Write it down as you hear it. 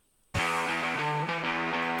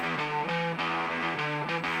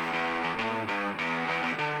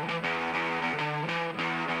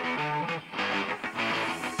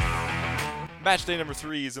Match day number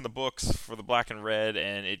 3 is in the books for the black and red,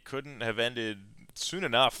 and it couldn't have ended soon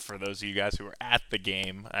enough for those of you guys who were at the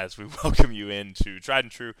game as we welcome you into Tried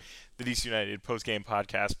and True, the DC United post-game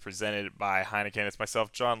podcast presented by Heineken. It's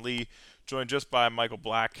myself, John Lee, joined just by Michael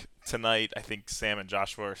Black tonight. I think Sam and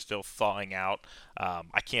Joshua are still thawing out.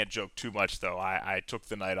 I can't joke too much, though. I took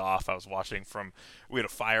the night off. I was watching from, we had a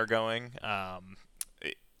fire going.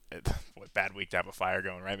 What bad week to have a fire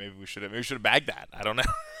going, right? Maybe we should have bagged that. I don't know.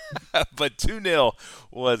 But 2-0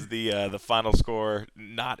 was the final score,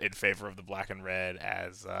 not in favor of the black and red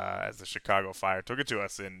as the Chicago Fire took it to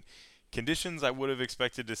us in conditions I would have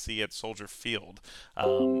expected to see at Soldier Field.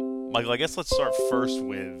 Michael, I guess let's start first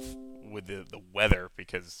with the weather,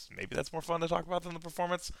 because maybe that's more fun to talk about than the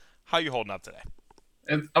performance. How you holding up today?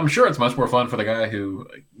 I'm sure it's much more fun for the guy who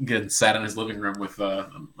again sat in his living room with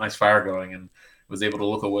a nice fire going and was able to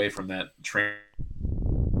look away from that train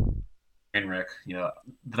wreck.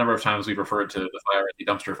 The number of times we've referred to the fire as the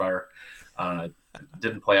dumpster fire uh,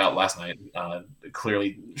 didn't play out last night.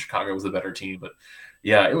 Clearly, Chicago was the better team, but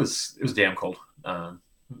yeah, it was damn cold.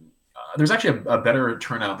 There's actually a better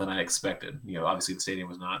turnout than I expected. Obviously the stadium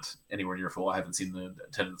was not anywhere near full. I haven't seen the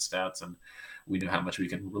attendance stats, and we know how much we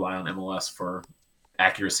can rely on MLS for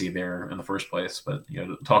accuracy there in the first place. But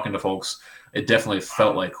talking to folks, it definitely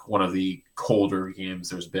felt like one of the colder games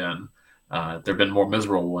there's been. There've been more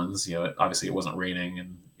miserable ones. Obviously it wasn't raining,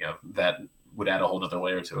 and that would add a whole other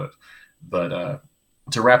layer to it. But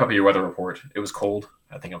to wrap up your weather report, it was cold.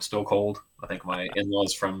 I think I'm still cold. I think my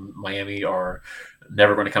in-laws from Miami are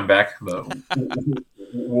never going to come back, but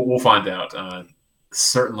we'll find out.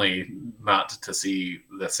 Certainly not to see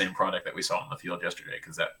the same product that we saw on the field yesterday,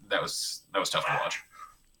 because that was tough to watch.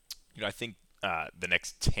 I think the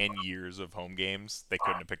next 10 years of home games, they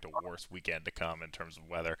couldn't have picked a worse weekend to come in terms of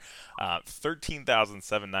weather.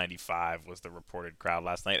 13,795 was the reported crowd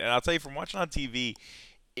last night. And I'll tell you, from watching on TV,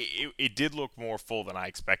 it did look more full than I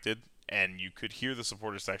expected. And you could hear the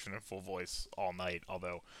supporter section in full voice all night.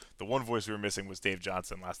 Although the one voice we were missing was Dave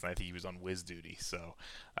Johnson last night. I think he was on whiz duty. So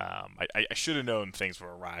I should have known things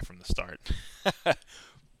were awry from the start.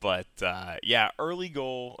 But yeah, early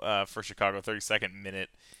goal for Chicago, 32nd minute.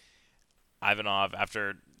 Ivanov,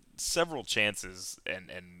 after several chances and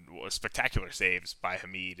spectacular saves by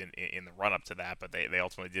Hamid in the run up to that, but they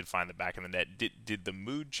ultimately did find the back of the net. Did the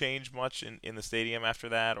mood change much in the stadium after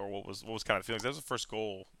that, or what was kind of the feelings? That was the first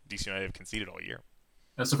goal DC United have conceded all year.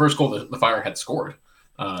 That's the first goal that the Fire had scored.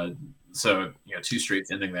 Uh, so two straight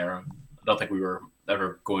ending there. I don't think we were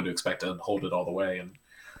ever going to expect to hold it all the way. And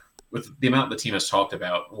with the amount the team has talked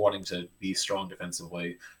about wanting to be strong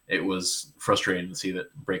defensively, it was frustrating to see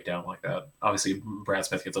that break down like that. Obviously, Brad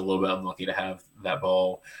Smith gets a little bit unlucky to have that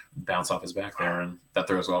ball bounce off his back there, and that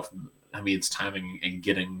throws off Hamid's timing and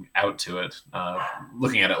getting out to it.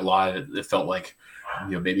 Looking at it live, it felt like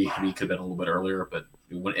maybe Hamid could have been a little bit earlier, but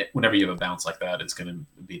whenever you have a bounce like that, it's going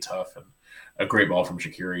to be tough. And a great ball from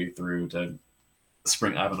Shaqiri through to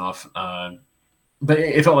spring Ivanov. But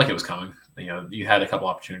it felt like it was coming. You had a couple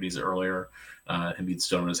opportunities earlier. Embiid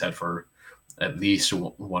stood on his head for at least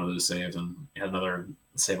one of those saves, and had another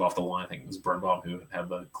save off the line. I think it was Birnbaum who had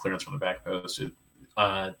the clearance from the back post.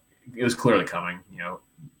 It was clearly coming.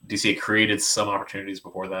 DC created some opportunities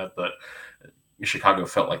before that, but Chicago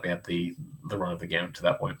felt like they had the run of the game to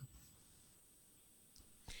that point.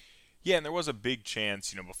 Yeah, and there was a big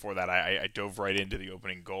chance, before that. I dove right into the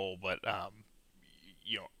opening goal, but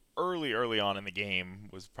early on in the game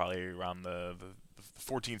was probably around the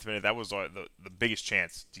 14th minute. That was the biggest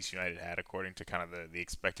chance DC United had, according to kind of the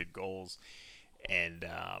expected goals. And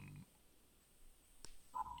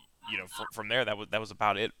from there, that was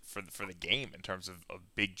about it for the game in terms of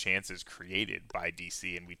big chances created by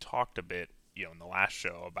DC. And we talked a bit, in the last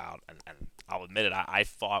show about, and I'll admit it, I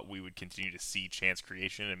thought we would continue to see chance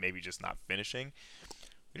creation and maybe just not finishing.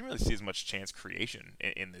 We didn't really see as much chance creation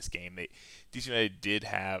in this game. DC United did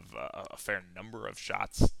have a fair number of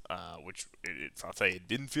shots, which I'll tell you, it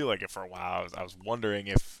didn't feel like it for a while. I was wondering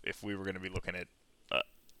if we were going to be looking at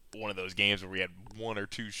one of those games where we had one or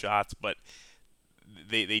two shots, but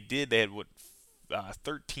they had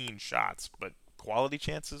 13 shots, but quality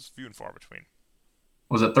chances few and far between.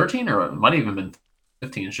 Was it 13, or it might have even been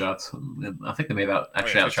 15 shots? I think they may have Oh yeah,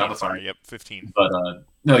 actually outshot 15. the Fire. Sorry, yep, 15. But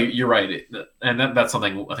no, you're right, and that's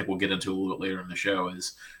something I think we'll get into a little bit later in the show.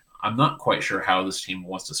 Is I'm not quite sure how this team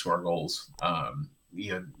wants to score goals.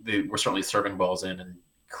 We're certainly serving balls in and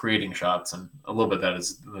creating shots, and a little bit that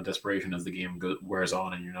is the desperation as the game wears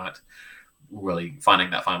on, and you're not really finding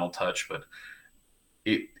that final touch. But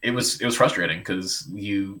it was frustrating because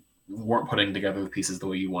you weren't putting together the pieces the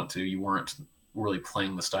way you want to. You weren't really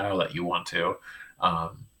playing the style that you want to.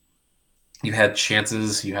 Um, you had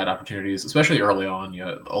chances, you had opportunities, especially early on.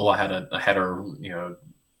 Ola had a header,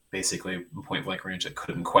 basically point blank range that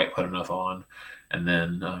couldn't quite put enough on, and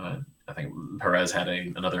then I think Perez had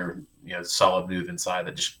another solid move inside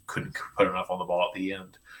that just couldn't put enough on the ball at the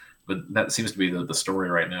end. But that seems to be the story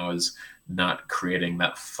right now, is not creating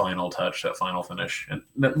that final touch, that final finish. And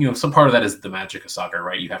that, some part of that is the magic of soccer,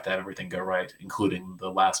 right? You have to have everything go right, including the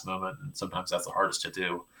last moment, and sometimes that's the hardest to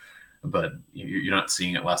do. But you're not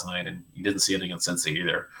seeing it last night, and you didn't see it against Cincy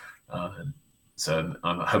either. So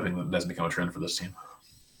I'm hoping that doesn't become a trend for this team.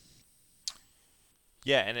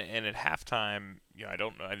 Yeah, and at halftime, I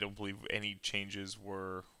don't believe any changes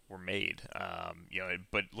were made.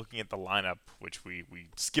 But looking at the lineup, which we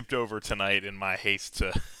skipped over tonight in my haste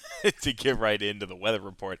to to get right into the weather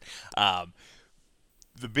report,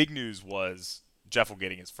 the big news was Jeffel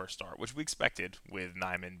getting his first start, which we expected with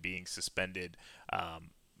Nyman being suspended.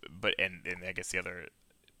 But I guess the other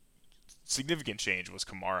significant change was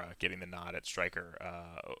Kamara getting the nod at striker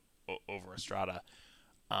over Estrada.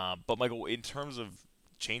 But Michael, in terms of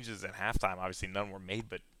changes at halftime, obviously none were made,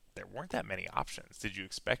 but there weren't that many options. Did you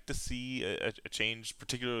expect to see a change,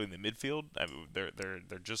 particularly in the midfield? I mean,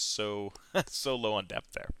 they're just so so low on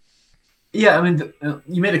depth there. Yeah, I mean,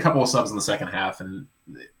 you made a couple of subs in the second half, and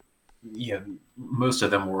most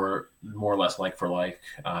of them were more or less like for like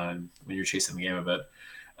when you're chasing the game a bit.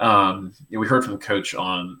 We heard from the coach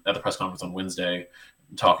at the press conference on Wednesday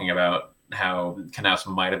talking about how Knaus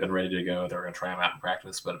might have been ready to go. They were going to try him out in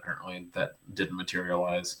practice, but apparently that didn't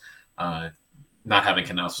materialize. Not having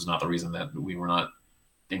Knaus was not the reason that we were not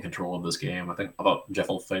in control of this game. I thought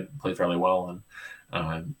Jeffel played fairly well,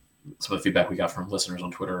 and some of the feedback we got from listeners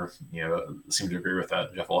on Twitter, seemed to agree with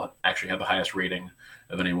that. Jeffel actually had the highest rating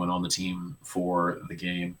of anyone on the team for the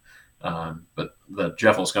game. But the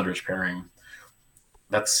Jeffel-Skundrich pairing,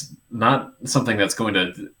 that's not something that's going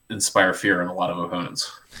to inspire fear in a lot of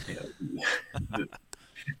opponents.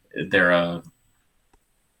 They're, I'm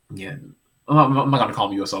not going to call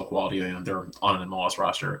them USL quality. They're on an MLS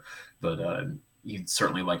roster, but you'd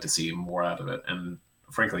certainly like to see more out of it. And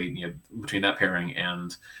frankly, between that pairing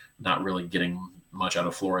and not really getting much out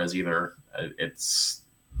of Flores either, it's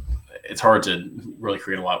hard to really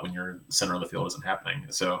create a lot when your center of the field isn't happening.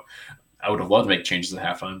 So I would have loved to make changes at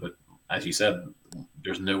halftime, but as you said,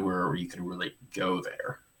 there's nowhere where you can really go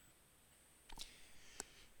there.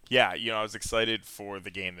 Yeah, I was excited for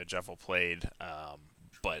the game that Jeffel played,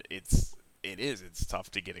 but it's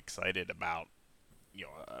tough to get excited about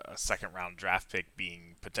a second round draft pick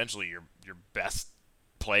being potentially your best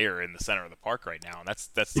player in the center of the park right now, and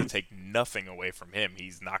that's to take nothing away from him.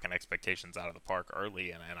 He's knocking expectations out of the park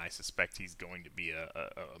early, and I suspect he's going to be a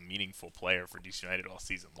meaningful player for DC United all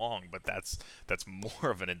season long. But that's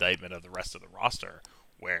more of an indictment of the rest of the roster,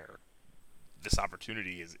 where this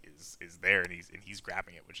opportunity is there, and he's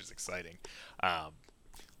grabbing it, which is exciting.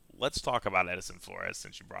 Let's talk about Edison Flores,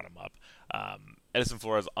 since you brought him up. Edison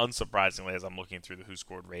Flores, unsurprisingly, as I'm looking through the Who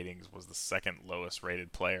Scored ratings, was the second lowest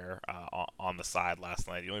rated player on the side last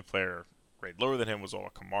night. The only player rated lower than him was Ola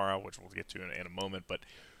Kamara, which we'll get to in a moment. But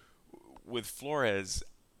with Flores,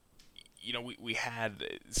 we had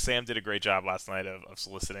Sam did a great job last night of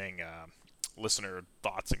soliciting listener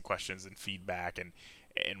thoughts and questions and feedback, and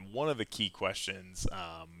one of the key questions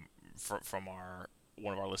from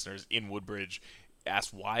one of our listeners in Woodbridge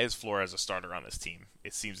asked, why is Flores a starter on this team?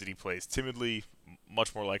 It seems that he plays timidly,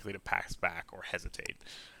 much more likely to pass back or hesitate.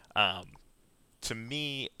 To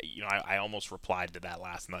me, I almost replied to that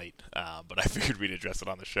last night, but I figured we'd address it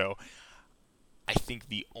on the show. I think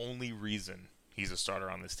the only reason he's a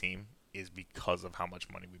starter on this team is because of how much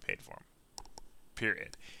money we paid for him.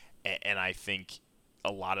 Period. And I think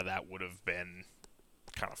a lot of that would have been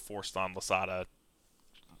kind of forced on Losada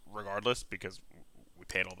regardless, because we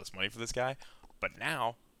paid all this money for this guy. But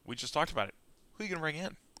now, we just talked about it. Who are you going to bring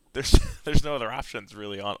in? There's no other options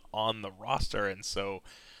really on the roster, and so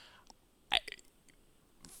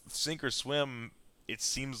sink or swim, it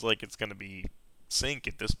seems like it's going to be sink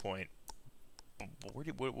at this point. But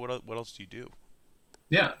what else do you do?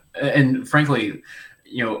 Yeah, and frankly,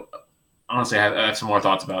 honestly, I have some more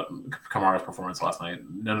thoughts about Kamara's performance last night.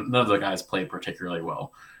 None of the guys played particularly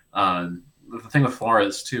well. The thing with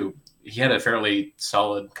Flores too, he had a fairly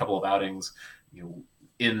solid couple of outings.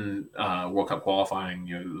 In World Cup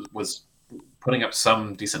qualifying, was putting up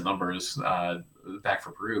some decent numbers back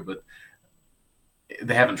for Peru, but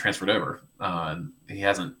they haven't transferred over. He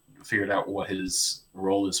hasn't figured out what his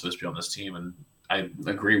role is supposed to be on this team, and I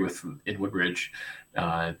agree with in Woodbridge.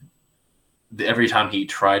 Every time he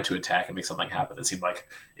tried to attack and make something happen, it seemed like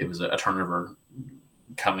it was a turnover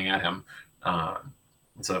coming at him.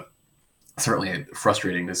 So certainly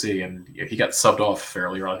frustrating to see. And he got subbed off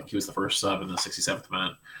fairly early. I think he was the first sub in the 67th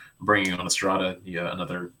minute, bringing on Estrada,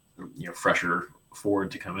 another fresher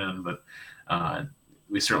forward to come in. But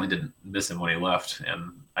we certainly didn't miss him when he left.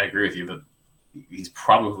 And I agree with you that he's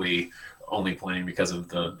probably only playing because of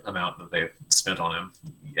the amount that they've spent on him.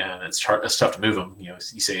 And it's tough to move him. You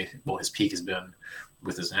say, well, his peak has been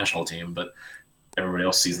with his national team, but everybody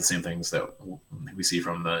else sees the same things that we see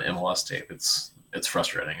from the MLS tape. It's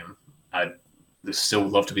frustrating, and I still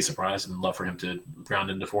would love to be surprised and love for him to ground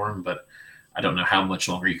into form, but I don't know how much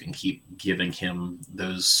longer you can keep giving him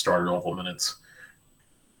those starter level minutes,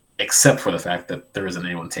 except for the fact that there isn't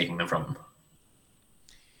anyone taking them from him.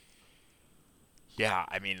 Yeah,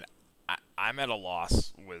 I mean, I'm at a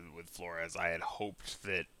loss with Flores. I had hoped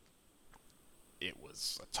that it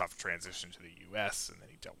was a tough transition to the U.S., and then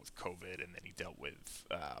he dealt with COVID, and then he dealt with,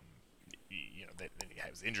 then he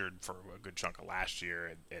was injured for a good chunk of last year,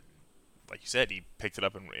 and like you said, he picked it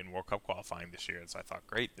up in World Cup qualifying this year, and so I thought,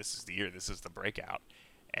 great, this is the year, this is the breakout,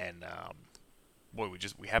 and boy,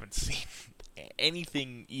 we haven't seen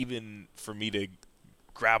anything even for me to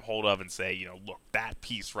grab hold of and say, look, that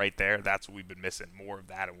piece right there, that's what we've been missing, more of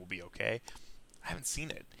that, and we'll be okay. I haven't seen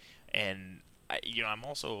it, and I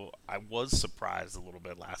was surprised a little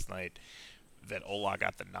bit last night that Ola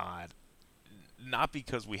got the nod. Not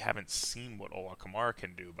because we haven't seen what Ola Kamara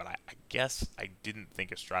can do, but I guess I didn't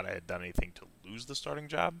think Estrada had done anything to lose the starting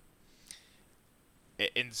job.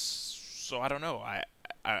 And so I don't know.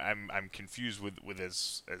 I'm confused with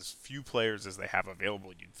as few players as they have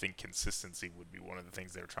available. You'd think consistency would be one of the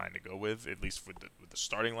things they're trying to go with, at least with the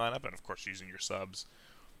starting lineup, and of course using your subs.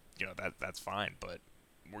 That's fine. But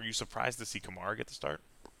were you surprised to see Kamara get the start?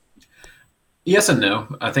 Yes and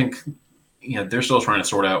no. I think they're still trying to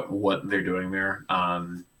sort out what they're doing there.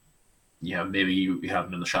 Maybe you have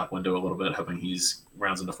him in the shop window a little bit, hoping he's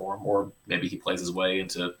rounds into form, or maybe he plays his way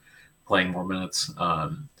into playing more minutes.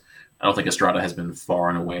 I don't think Estrada has been far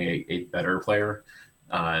and away a better player.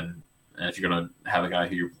 And if you're going to have a guy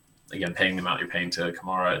who, again, paying the amount you're paying to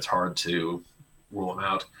Kamara, it's hard to rule him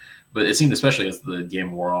out. But it seemed, especially as the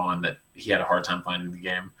game wore on, that he had a hard time finding the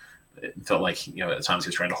game. It felt like, at times he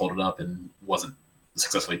was trying to hold it up and wasn't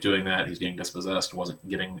successfully doing that. He was getting dispossessed, wasn't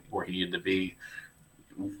getting where he needed to be.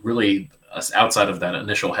 Really, outside of that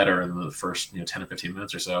initial header in the first 10 or 15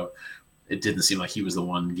 minutes or so, it didn't seem like he was the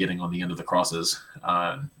one getting on the end of the crosses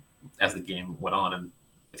as the game went on. And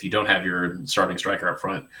if you don't have your starting striker up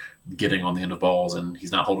front getting on the end of balls and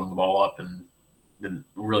he's not holding the ball up, and then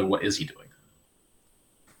really what is he doing?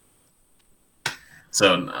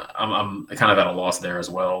 So I'm kind of at a loss there as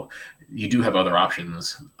well. You do have other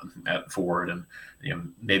options at forward, and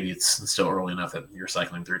maybe it's still early enough that you're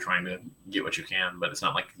cycling through trying to get what you can, but it's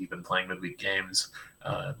not like you've been playing midweek games.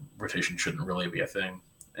 Rotation shouldn't really be a thing.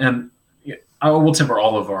 And I will temper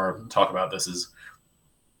all of our talk about this is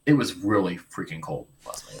it was really freaking cold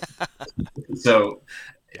last night. So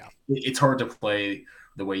yeah, it's hard to play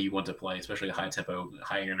the way you want to play, especially a high tempo,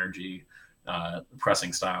 high energy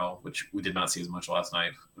pressing style, which we did not see as much last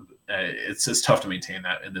night. It's tough to maintain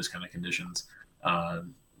that in those kind of conditions.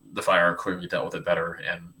 The Fire clearly dealt with it better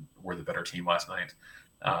and were the better team last night.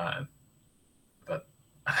 But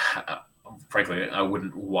frankly, I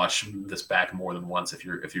wouldn't watch this back more than once if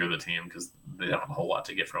you're the team, because they don't have a whole lot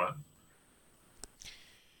to get from it.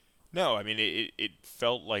 No, I mean it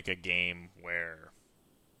felt like a game where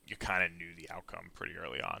you kind of knew the outcome pretty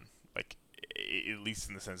early on. Like, at least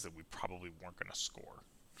in the sense that we probably weren't going to score.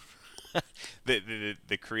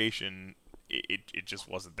 the creation, it just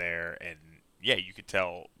wasn't there, and yeah, you could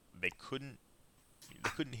tell they couldn't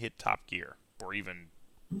hit top gear, or even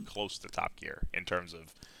close to top gear, in terms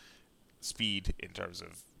of speed, in terms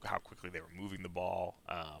of how quickly they were moving the ball.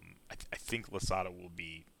 I think Losada will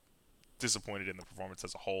be disappointed in the performance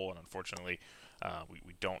as a whole, and unfortunately,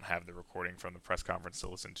 we don't have the recording from the press conference to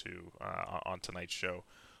listen to on tonight's show.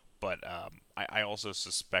 But I also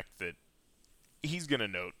suspect that he's going to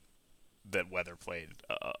note that weather played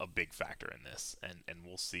a big factor in this, and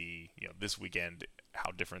we'll see this weekend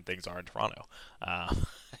how different things are in Toronto.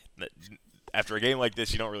 After a game like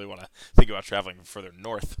this, you don't really want to think about traveling further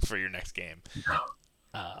north for your next game.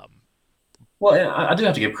 Well, I do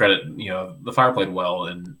have to give credit. The Fire played well,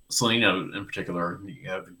 and Cellino in particular,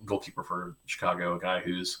 the goalkeeper for Chicago, a guy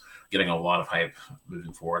who's getting a lot of hype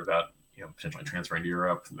moving forward about potentially transferring to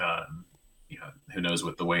Europe. Who knows,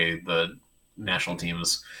 with the way the national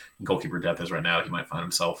team's goalkeeper depth is right now, he might find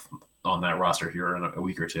himself on that roster here in a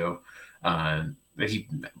week or two. He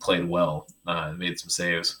played well, made some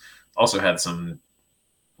saves. Also had some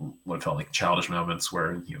what felt like childish moments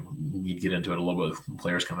where you'd get into it a little bit with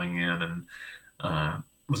players coming in and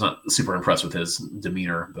was not super impressed with his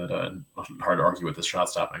demeanor, but hard to argue with his shot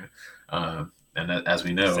stopping. And as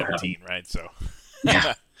we know, 17, right? So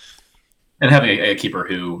yeah, and having a keeper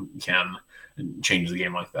who can change the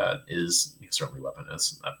game like that is certainly a weapon,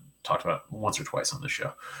 as I've talked about once or twice on this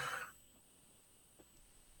show.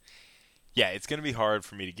 yeah, it's going to be hard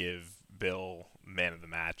for me to give Bill man of the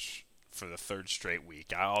match for the third straight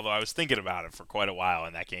week. Although I was thinking about it for quite a while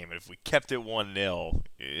in that game, and if we kept it 1-0,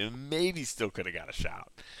 it maybe still could have got a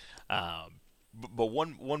shout. But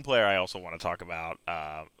one player I also want to talk about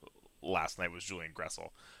last night was Julian Gressel.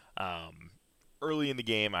 Early in the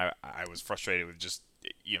game, I was frustrated with just,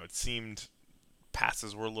 it seemed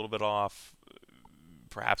passes were a little bit off,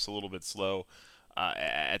 perhaps a little bit slow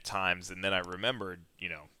at times, and then I remembered,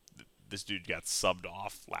 this dude got subbed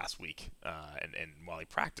off last week, and while he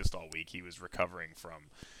practiced all week, he was recovering from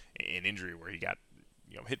an injury where he got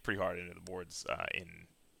hit pretty hard into the boards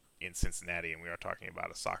in Cincinnati, and we are talking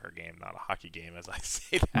about a soccer game, not a hockey game, as I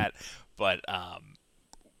say that. But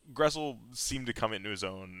Gressel seemed to come into his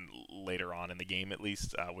own later on in the game, at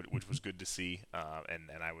least, which was good to see,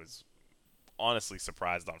 and I was honestly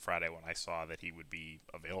surprised on Friday when I saw that he would be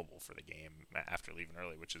available for the game after leaving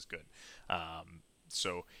early, which is good.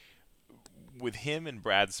 So with him and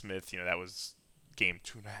Brad Smith, that was game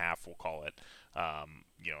 2.5, we'll call it,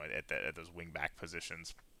 at those wing back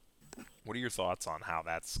positions. What are your thoughts on how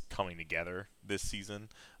that's coming together this season?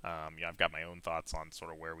 I've got my own thoughts on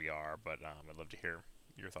sort of where we are, but I'd love to hear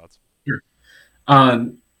your thoughts. Sure.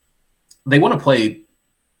 They want to play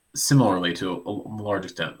similarly to a large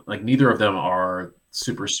extent. Like, neither of them are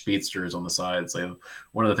super speedsters on the sides. Like,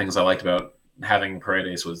 one of the things I liked about having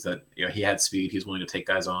Paredes was that he had speed. He's willing to take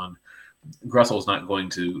guys on. Gressel's not going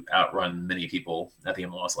to outrun many people at the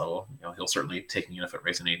MLS level. He'll certainly take an UNIFIT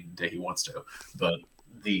race any day he wants to. But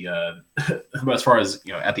but as far as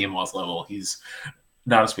at the MLS level, he's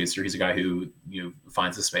not a speedster. He's a guy who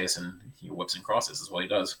finds the space and he whips and crosses is what he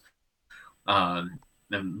does. And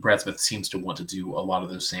Brad Smith seems to want to do a lot of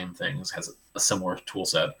those same things. Has a similar tool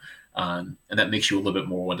set. And that makes you a little bit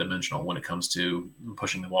more one-dimensional when it comes to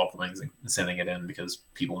pushing the ball for things and sending it in because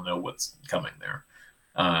people know what's coming there.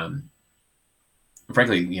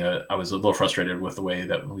 Frankly, I was a little frustrated with the way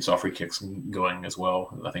that we saw free kicks going as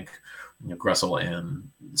well. I think Gressel and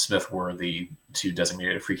Smith were the two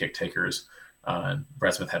designated free kick takers.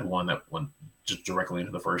 Brad Smith had one that went just directly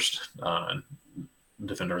into the first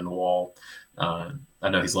defender in the wall. I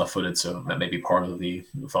know he's left-footed, so that may be part of the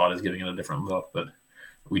thought is giving it a different look, but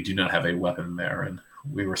we do not have a weapon there, and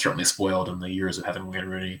we were certainly spoiled in the years of having Wayne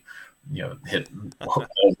Rooney hit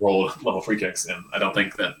roll level free kicks, and I don't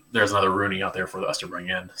think that there's another Rooney out there for us to bring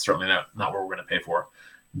in. Certainly not what we're going to pay for,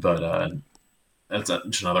 but that's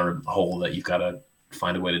just another hole that you've got to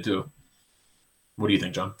find a way to do. What do you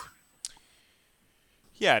think, John?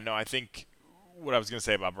 Yeah, no, I think what I was going to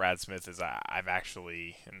say about Brad Smith is I've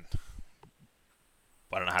actually, and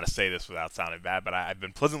I don't know how to say this without sounding bad, but I've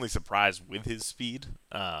been pleasantly surprised with his speed,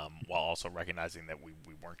 while also recognizing that we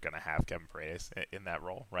weren't going to have Kevin Paredes in that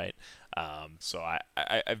role, right? So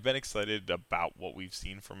I've been excited about what we've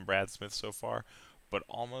seen from Brad Smith so far, but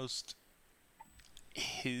almost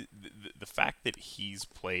the fact that he's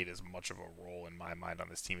played as much of a role in my mind on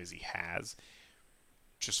this team as he has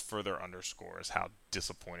just further underscores how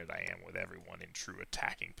disappointed I am with everyone in true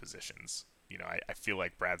attacking positions. I feel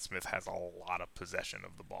like Brad Smith has a lot of possession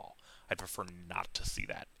of the ball. I'd prefer not to see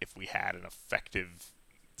that. If we had an effective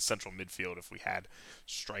central midfield, if we had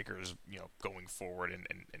strikers, going forward and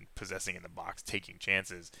possessing in the box, taking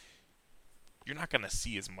chances, you're not going to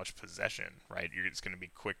see as much possession, right? It's going to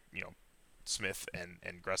be quick, Smith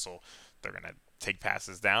and Gressel, they're going to take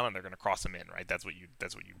passes down and they're going to cross them in, right? That's what you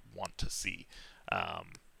want to see. I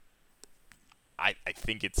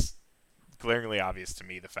think it's glaringly obvious to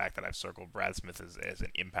me the fact that I've circled Brad Smith as an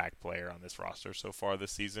impact player on this roster so far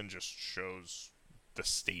this season just shows the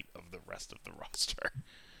state of the rest of the roster.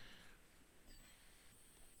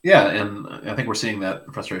 Yeah, and I think we're seeing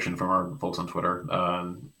that frustration from our folks on Twitter.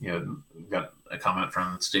 We've got a comment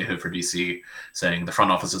from Statehood for DC saying the front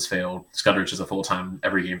office has failed. Scudderich is a full-time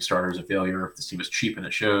every game starter is a failure. This team is cheap and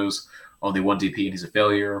it shows. Only one DP and he's a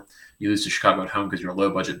failure. You lose to Chicago at home because you're a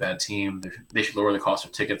low-budget bad team. They should lower the cost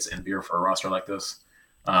of tickets and beer for a roster like this.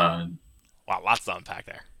 Wow, lots to unpack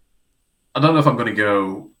there. I don't know if I'm going to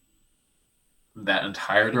go that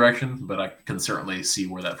entire direction, but I can certainly see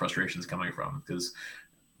where that frustration is coming from because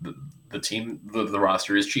the team, the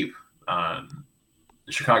roster is cheap.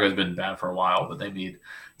 Chicago's been bad for a while, but they made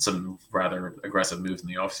some rather aggressive moves in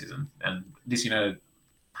the offseason. And DC United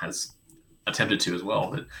has attempted to as well.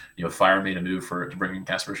 That Fire made a move to bring in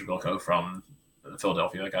Kasper Schmilko from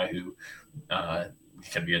Philadelphia, a guy who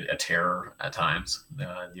can be a terror at times.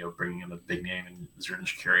 Bringing in a big name in Xherdan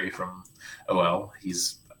Shaqiri from OL.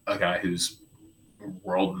 He's a guy who's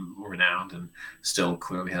world renowned and still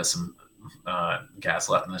clearly has some gas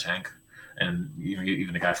left in the tank. And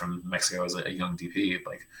even a guy from Mexico as a young DP,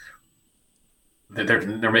 like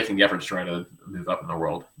they're making the effort to try to move up in the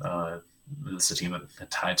world. This is a team that had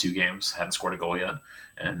tied 2 games, hadn't scored a goal yet,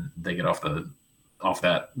 and they get off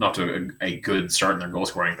that not to a good start in their goal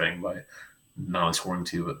scoring thing by not only scoring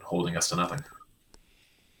 2 but holding us to nothing.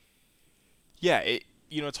 Yeah,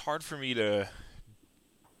 it's hard for me to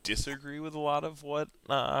disagree with a lot of what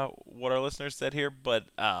our listeners said here, but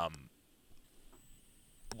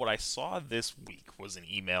what I saw this week was an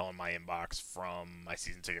email in my inbox from my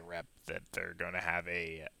season ticket rep that they're going to have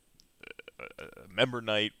a member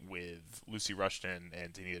night with Lucy Rushton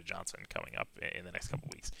and Danita Johnson coming up in the next couple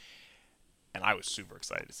weeks. And I was super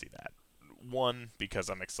excited to see that. One, because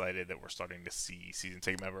I'm excited that we're starting to see season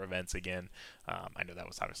ticket member events again. I know that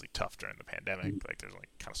was obviously tough during the pandemic. Like, there's only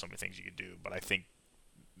kind of so many things you could do. But I think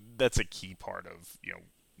that's a key part of,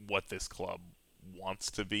 what this club wants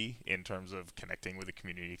to be in terms of connecting with the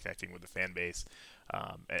community, connecting with the fan base.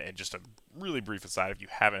 And just a really brief aside, if you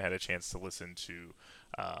haven't had a chance to listen to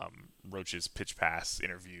Roach's Pitch Pass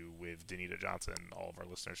interview with Danita Johnson, all of our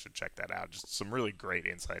listeners should check that out. Just some really great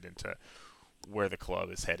insight into where the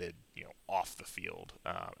club is headed, off the field.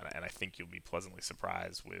 And I think you'll be pleasantly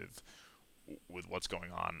surprised with what's going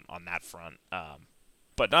on that front.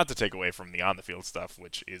 But not to take away from the on-the-field stuff,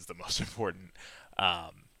 which is the most important.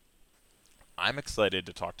 I'm excited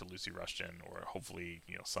to talk to Lucy Rushton, or hopefully,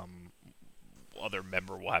 some other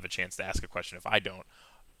member will have a chance to ask a question if I don't,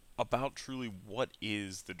 about truly what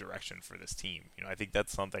is the direction for this team. I think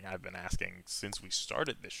that's something I've been asking since we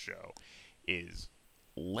started this show, is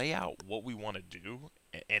lay out what we want to do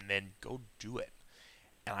and then go do it.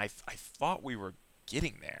 And I thought we were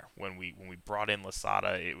getting there when we brought in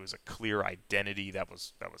Losada. It was a clear identity. That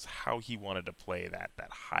was how he wanted to play, that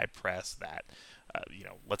high press, that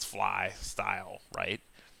let's fly style, right?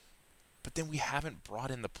 But then we haven't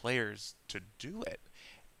brought in the players to do it.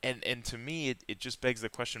 And to me, it just begs the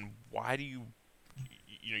question: why do you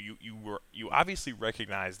obviously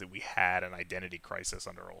recognize that we had an identity crisis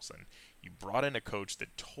under Olsen. You brought in a coach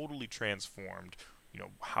that totally transformed,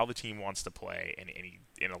 how the team wants to play, and he,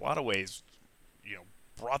 in a lot of ways,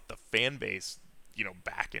 brought the fan base,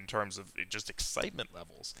 back in terms of just excitement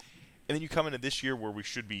levels. And then you come into this year where we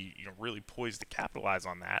should be, really poised to capitalize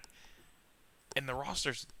on that, and the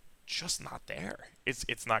roster's just not there.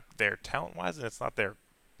 It's not there talent-wise, and it's not there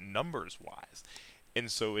numbers-wise.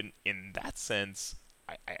 And so in that sense,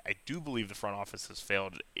 I do believe the front office has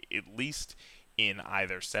failed, at least in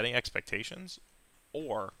either setting expectations,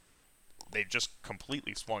 or they just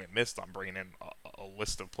completely swung and missed on bringing in a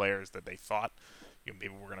list of players that they thought, maybe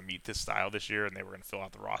we're going to meet this style this year, and they were going to fill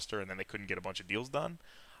out the roster, and then they couldn't get a bunch of deals done.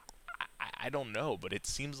 I don't know, but it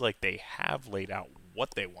seems like they have laid out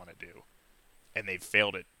what they want to do, and they've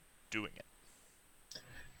failed at doing it.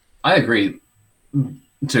 I agree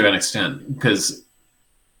to an extent, because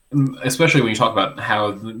especially when you talk about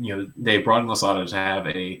how they brought in Losada to have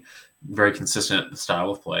a very consistent style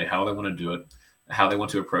of play, how they want to do it, how they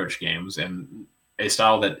want to approach games, and a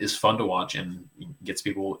style that is fun to watch and gets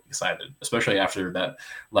people excited, especially after that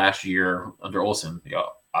last year under Olsen.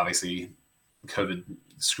 Obviously, COVID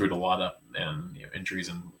screwed a lot up, and injuries,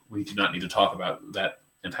 and we do not need to talk about that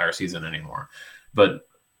entire season anymore. But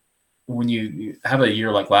when you have a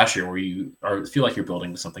year like last year where you feel like you're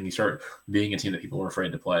building something, you start being a team that people are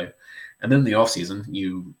afraid to play. And then in the offseason,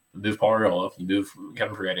 you move Paul Arriola, you move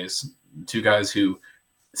Kevin Paredes, 2 guys who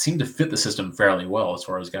seem to fit the system fairly well, as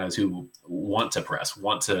far as guys who want to press,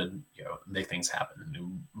 want to make things happen,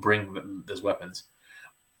 and bring those weapons.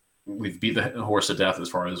 We've beat the horse to death as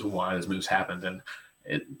far as why those moves happened, and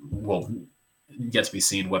it will yet to be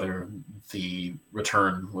seen whether the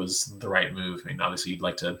return was the right move. I mean, obviously, you'd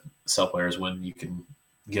like to sell players when you can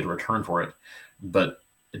get a return for it, but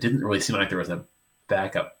it didn't really seem like there was a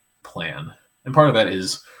backup plan. And part of that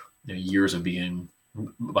is years of being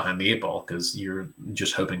behind the 8 ball, because you're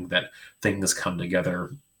just hoping that things come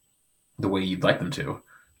together the way you'd like them to.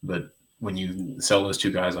 But when you sell those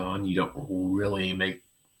 2 guys on, you don't really make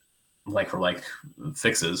like-for-like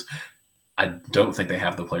fixes. I don't think they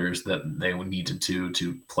have the players that they would need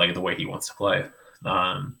to play the way he wants to play.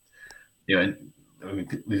 We've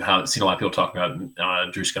seen a lot of people talking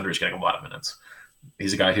about Drew Skundrich getting a lot of minutes.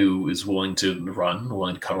 He's a guy who is willing to run,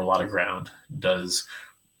 willing to cover a lot of ground, does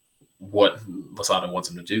what Losada wants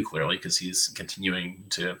him to do, clearly, because he's continuing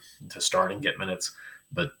to start and get minutes.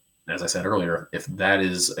 But as I said earlier, if that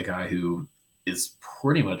is a guy who is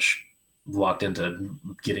pretty much locked into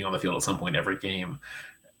getting on the field at some point every game.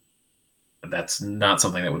 That's not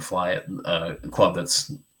something that would fly at a club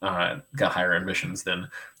that's got higher ambitions than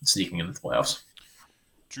sneaking into the playoffs.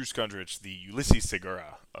 Drew Skundrich, the Ulysses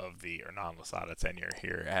Segura of the Hernan Losada tenure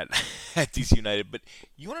here at at DC United. But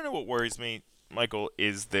you want to know what worries me, Michael,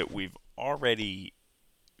 is that we've already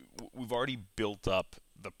built up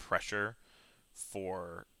the pressure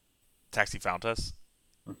for Taxi Fountas,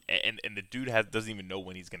 and the dude doesn't even know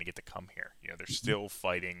when he's going to get to come here. They're still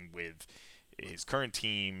fighting with his current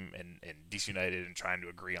team and DC United and trying to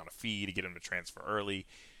agree on a fee to get him to transfer early.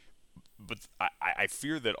 But I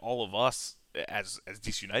fear that all of us as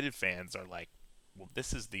DC United fans are like, well,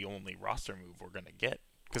 this is the only roster move we're going to get.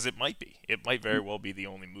 Because it might be. It might very well be the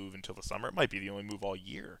only move until the summer. It might be the only move all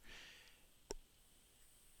year.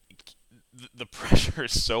 The pressure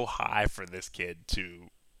is so high for this kid to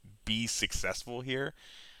be successful here.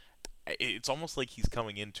 It's almost like he's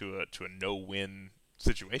coming into a no-win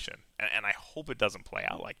situation, and I hope it doesn't play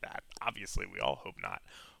out like that. Obviously, we all hope not,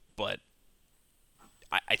 but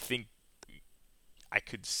I think I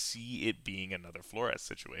could see it being another Flores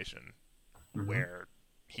situation where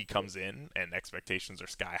he comes in and expectations are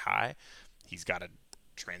sky high. He's got to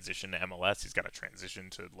transition to MLS. He's got to transition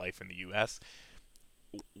to life in the U.S.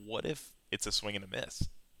 What if it's a swing and a miss?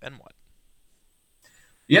 Then what?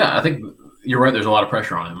 Yeah, I think you're right. There's a lot of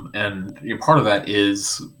pressure on him, and part of that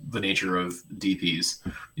is the nature of DPS.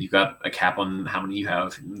 You've got a cap on how many you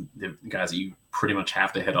have, the guys that you pretty much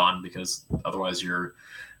have to hit on, because otherwise you're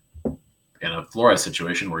in a Flores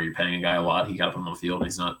situation where you're paying a guy a lot. He got to put him on the field, and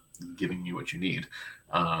he's not giving you what you need.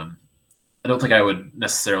 I don't think I would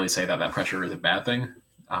necessarily say that pressure is a bad thing.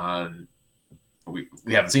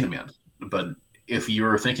 We haven't seen him yet, but if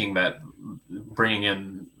you're thinking that bringing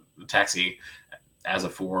in Taxi as a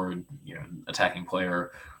forward, attacking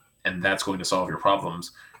player, and that's going to solve your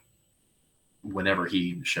problems whenever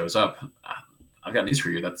he shows up, I've got news for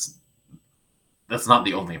you. That's not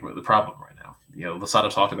the problem right now. Losada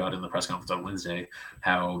talked about in the press conference on Wednesday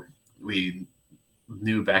how we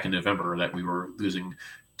knew back in November that we were losing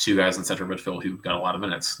two guys in center midfield who got a lot of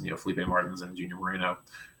minutes. Felipe Martins and Junior Moreno.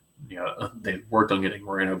 They worked on getting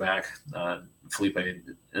Moreno back. Felipe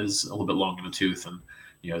is a little bit long in the tooth, and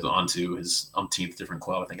is on to his umpteenth different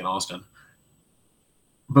club, I think, in Austin.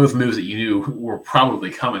 Both moves that you knew were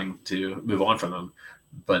probably coming to move on from them.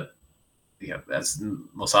 But as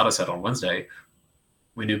Losada said on Wednesday,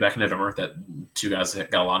 we knew back in November that two guys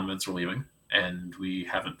that got a lot of minutes were leaving, and we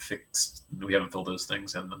haven't filled those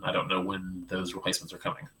things, and I don't know when those replacements are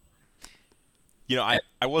coming. I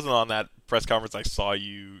wasn't on that press conference. I saw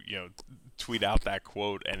you tweet out that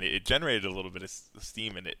quote, and it generated a little bit of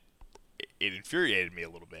steam, and it infuriated me a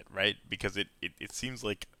little bit, right? Because it seems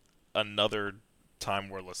like another time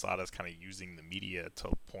where Losada's kind of using the media to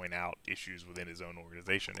point out issues within his own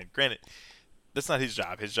organization. And granted, that's not his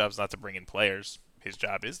job. His job's not to bring in players. His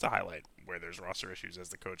job is to highlight where there's roster issues as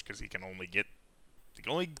the coach, because he can only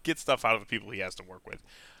get stuff out of the people he has to work with.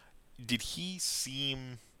 Did he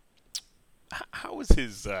seem? How was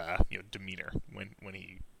his demeanor when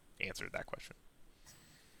he answered that question?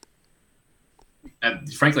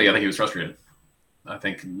 And frankly, I think he was frustrated. I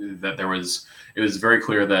think that it was very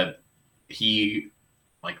clear that he,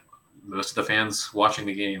 like most of the fans watching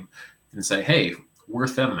the game, didn't say, "Hey, we're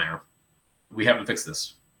thin there. We haven't fixed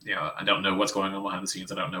this." I don't know what's going on behind the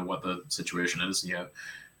scenes. I don't know what the situation is.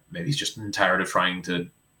 Maybe he's just tired of trying to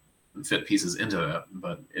fit pieces into it.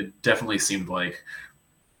 But it definitely seemed like,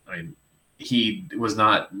 he was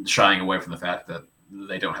not shying away from the fact that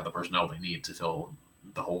they don't have the personnel they need to fill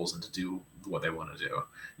the holes and to do what they want to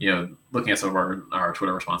do. Looking at some of our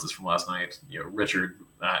Twitter responses from last night, Richard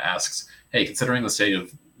asks, "Hey, considering the state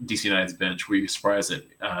of DC United's bench, were you surprised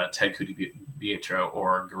that Ted Kudibietro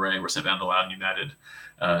or Garay were sent down to Loudoun United?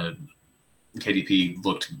 KDP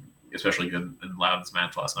looked especially good in Loudoun's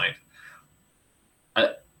match last night."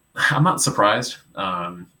 I'm not surprised.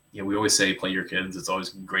 We always say play your kids. It's always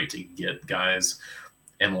great to get guys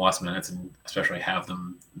in the last minutes and especially have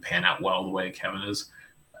them pan out well the way Kevin is.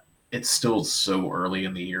 It's still so early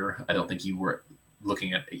in the year. I don't think you were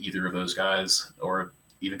looking at either of those guys, or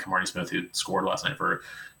even Kamari Smith, who scored last night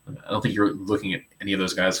I don't think you're looking at any of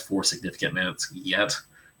those guys for significant minutes yet.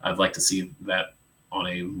 I'd like to see that on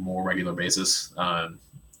a more regular basis.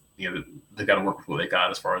 They've got to work with what they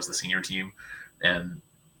got as far as the senior team, and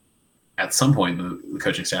at some point, the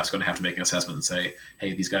coaching staff's going to have to make an assessment and say,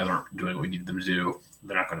 "Hey, these guys aren't doing what we need them to do.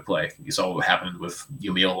 They're not going to play." You saw what happened with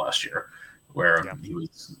Yumil last year, where he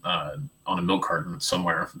was on a milk carton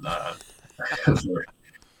somewhere for the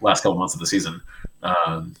last couple months of the season.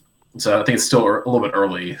 So I think it's still a little bit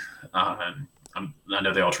early I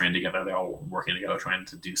know they all train together. They're all working together, trying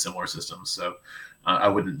to do similar systems. So I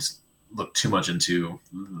wouldn't look too much into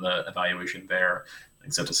the evaluation there,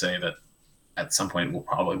 except to say that at some point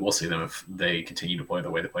we'll see them if they continue to play the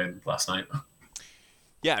way they played last night.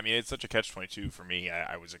 Yeah, I mean, it's such a catch-22 for me.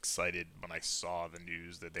 I was excited when I saw the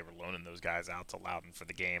news that they were loaning those guys out to Loudon for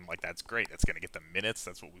the game. Like, that's great. That's going to get them minutes.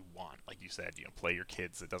 That's what we want. Like you said, play your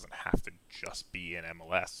kids. It doesn't have to just be in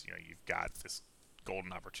MLS. You've got this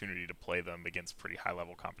golden opportunity to play them against pretty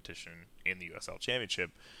high-level competition in the USL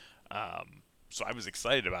Championship. So I was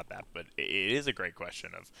excited about that, but it is a great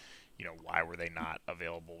question of, why were they not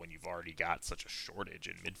available when you've already got such a shortage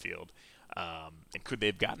in midfield? And could they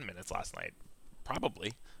have gotten minutes last night?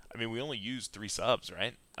 Probably. I mean, we only used 3 subs,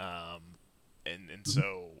 right? And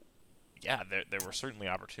so, yeah, there were certainly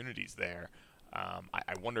opportunities there.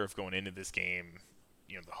 I wonder if going into this game,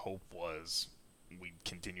 the hope was we'd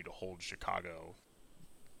continue to hold Chicago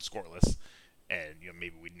scoreless, and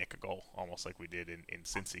maybe we'd nick a goal, almost like we did in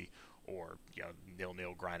Cincy, or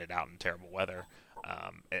 0-0 grind it out in terrible weather.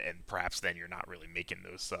 And perhaps then you're not really making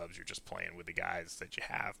those subs. You're just playing with the guys that you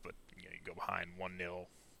have. But you go behind 1-0.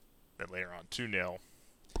 Then later on 2-0,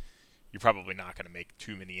 you're probably not going to make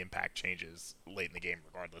too many impact changes late in the game,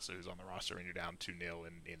 regardless of who's on the roster, and you're down 2-0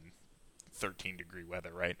 in 13-degree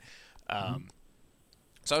weather, right?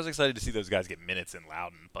 So I was excited to see those guys get minutes in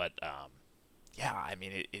Loudon, but yeah, I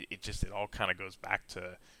mean, it all kind of goes back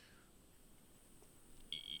to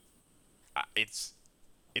it's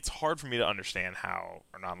hard for me to understand how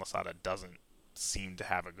Hernan Losada doesn't seem to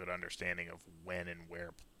have a good understanding of when and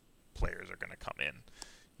where players are going to come in.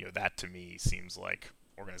 That to me seems like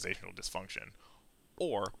organizational dysfunction.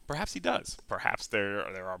 Or perhaps he does. Perhaps there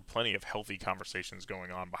are plenty of healthy conversations going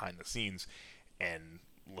on behind the scenes, and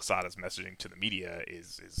Losada's messaging to the media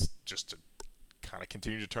is just to kind of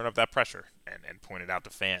continue to turn up that pressure and point it out to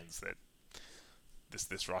fans that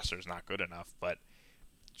this roster is not good enough. But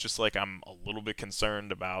just like I'm a little bit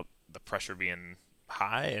concerned about the pressure being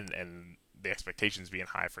high and the expectations being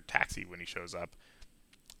high for Taxi when he shows up,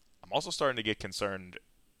 I'm also starting to get concerned.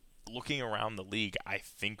 Looking around the league, I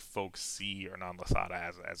think folks see Hernan Losada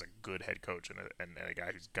as a good head coach and a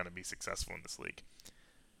guy who's going to be successful in this league.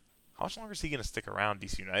 How much longer is he going to stick around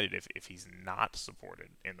DC United if he's not supported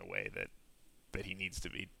in the way that he needs to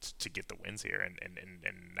be to get the wins here and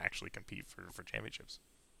actually compete for championships?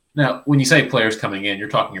 Now, when you say players coming in, you're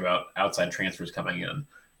talking about outside transfers coming in.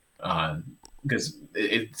 Because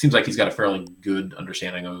it seems like he's got a fairly good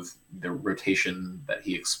understanding of the rotation that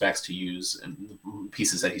he expects to use and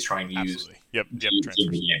pieces that he's trying to Absolutely. use. Yep.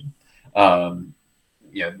 The game.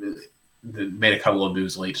 Made a couple of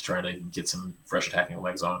moves late to try to get some fresh attacking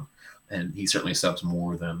legs on, and he certainly subs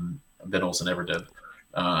more than Ben Olsen ever did.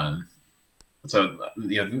 So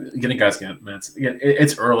getting guys minutes.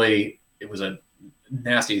 It's early. It was a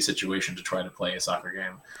nasty situation to try to play a soccer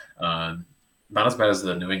game. Not as bad as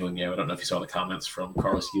the New England game. I don't know if you saw the comments from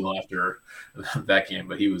Carlos Gil after that game,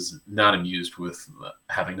 but he was not amused with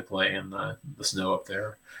having to play in the snow up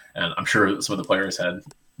there. And I'm sure some of the players had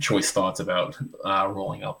choice thoughts about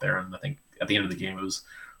rolling out there. And I think at the end of the game, it was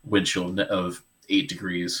wind chill of 8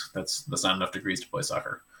 degrees. That's not enough degrees to play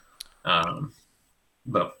soccer.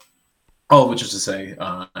 But all of which is to say,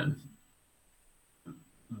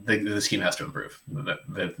 this team has to improve.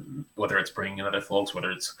 Whether it's bringing in other folks,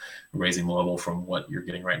 whether it's raising the level from what you're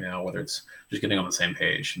getting right now, whether it's just getting on the same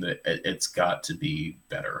page, it's got to be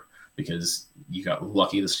better because you got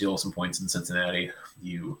lucky to steal some points in Cincinnati.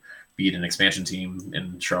 You beat an expansion team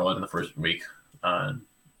in Charlotte in the first week.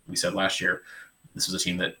 We said last year this was a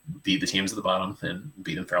team that beat the teams at the bottom and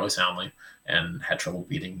beat them fairly soundly and had trouble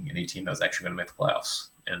beating any team that was actually going to make the playoffs.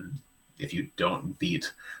 And if you don't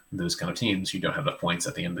beat those kind of teams, you don't have enough points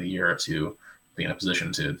at the end of the year to be in a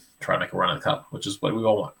position to try to make a run at the cup, which is what we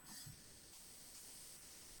all want.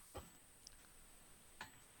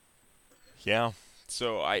 Yeah.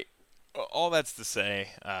 So all that's to say,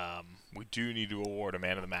 we do need to award a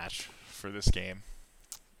man of the match for this game.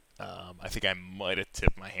 I think I might have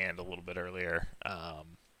tipped my hand a little bit earlier,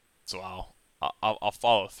 so I'll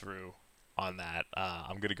follow through on that.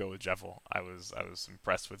 I'm gonna go with Jeffel. I was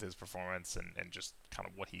impressed with his performance and just kind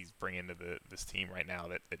of what he's bringing to this team right now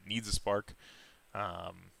that needs a spark.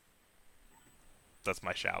 That's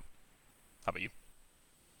my shout. How about you?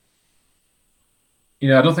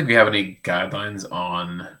 I don't think we have any guidelines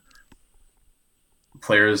on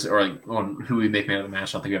players or on who we make man of the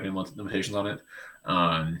match. I don't think we have any limitations on it,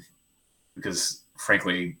 because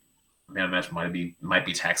frankly, man of the match might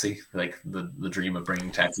be Taxi, like the dream of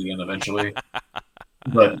bringing Taxi in eventually.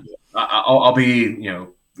 But I'll be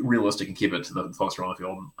realistic and keep it to the folks who are on the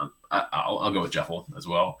field. I'll go with Jeffel as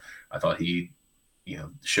well. I thought he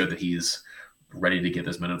showed that he's ready to get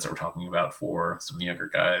those minutes that we're talking about for some of the younger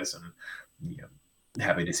guys, and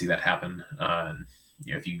happy to see that happen.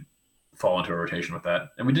 If you fall into a rotation with that,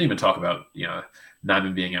 and we didn't even talk about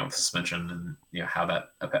Nyman being out with suspension and how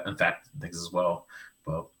that impacts things as well.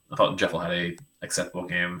 But I thought Jeffel had a acceptable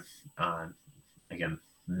game. Again,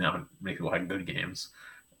 not many people had good games.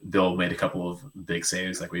 Bill made a couple of big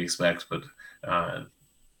saves like we expect, but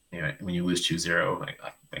when you lose 2-0,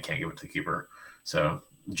 I can't give it to the keeper. So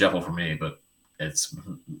Jeffel for me, but it's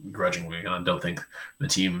grudgingly. And I don't think the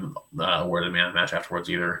team were the man of the match afterwards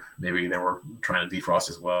either. Maybe they were trying to defrost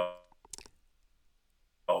as well.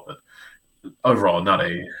 But overall, not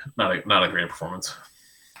a great performance.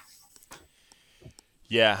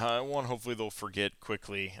 Yeah, one, hopefully they'll forget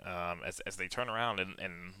quickly as they turn around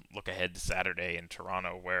and look ahead to Saturday in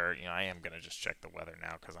Toronto, where I am going to just check the weather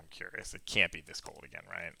now because I'm curious. It can't be this cold again,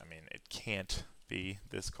 right? I mean, it can't be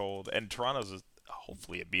this cold. And Toronto's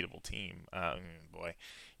hopefully a beatable team. Boy,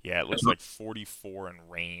 yeah, it looks like 44 and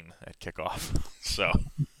rain at kickoff. So,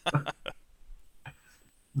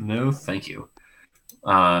 no, thank you.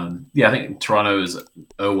 I think Toronto is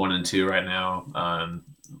 0-1-2 right now.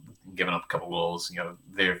 Giving up a couple goals.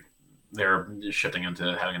 They're shifting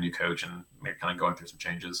into having a new coach and they're kind of going through some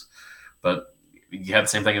changes. But you had the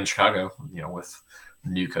same thing in Chicago, with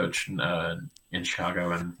new coach in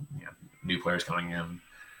Chicago and new players coming in.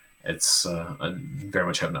 It's I very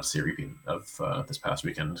much hope not to see a repeat of this past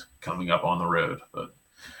weekend coming up on the road, but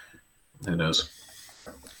who knows?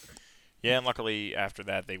 Yeah, and luckily after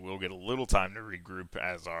that they will get a little time to regroup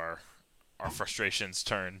as our frustrations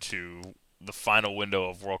turn to the final window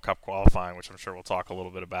of World Cup qualifying, which I'm sure we'll talk a little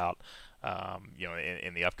bit about,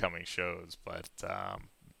 in the upcoming shows. But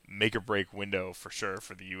make or break window for sure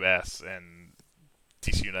for the U.S. and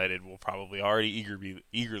DC United will probably already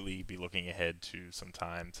eagerly be looking ahead to some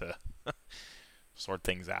time to sort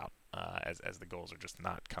things out as the goals are just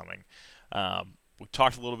not coming. We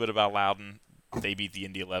talked a little bit about Loudoun. They beat the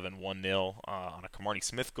Indy 11 1-0 on a Camardi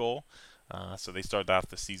Smith goal. So they started off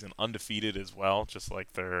the season undefeated as well, just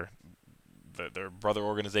like their brother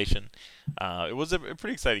organization. It was a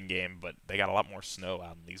pretty exciting game, but they got a lot more snow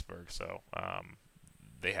out in Leesburg, so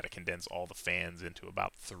they had to condense all the fans into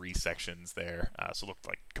about 3 sections there. So it looked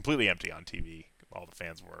like completely empty on TV. All the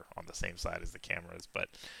fans were on the same side as the cameras, but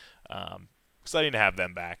exciting to have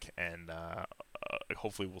them back, and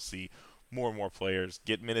hopefully we'll see more and more players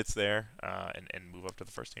get minutes there and move up to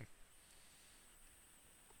the first team.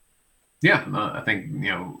 Yeah, I think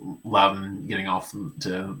Loudoun getting off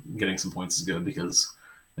to getting some points is good because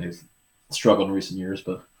they've struggled in recent years,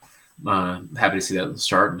 but happy to see that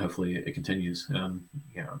start and hopefully it continues.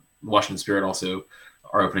 Washington Spirit also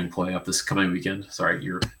are opening play up this coming weekend. Sorry,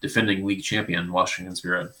 your defending league champion Washington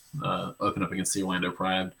Spirit open up against the Orlando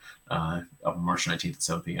Pride on March 19th at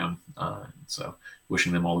 7 p.m. So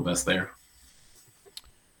wishing them all the best there.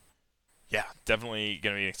 Yeah, definitely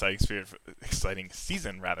going to be an exciting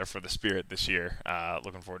season for the Spirit this year.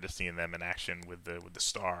 Looking forward to seeing them in action with the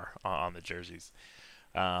star on the jerseys.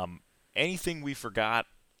 Anything we forgot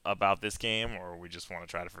about this game, or we just want to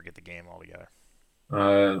try to forget the game altogether?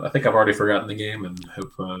 I think I've already forgotten the game and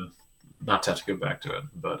hope not to have to go back to it.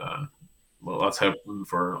 But let's hope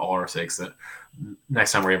for all our sakes that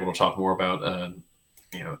next time we're able to talk more about a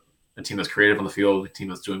team that's creative on the field, a team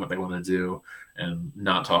that's doing what they want to do, and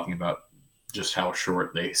not talking about just how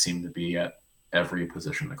short they seem to be at every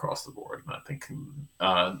position across the board. And I think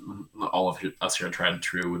all of us here at Tried and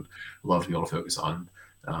True would love to be able to focus on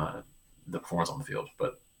the performance on the field,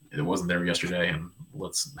 but it wasn't there yesterday, and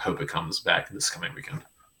let's hope it comes back this coming weekend.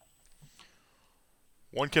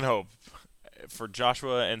 One can hope. For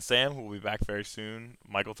Joshua and Sam, who will be back very soon,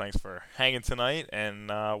 Michael, thanks for hanging tonight, and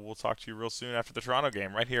we'll talk to you real soon after the Toronto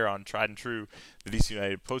game right here on Tried and True, the DC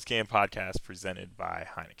United post-game podcast presented by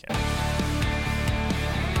Heineken.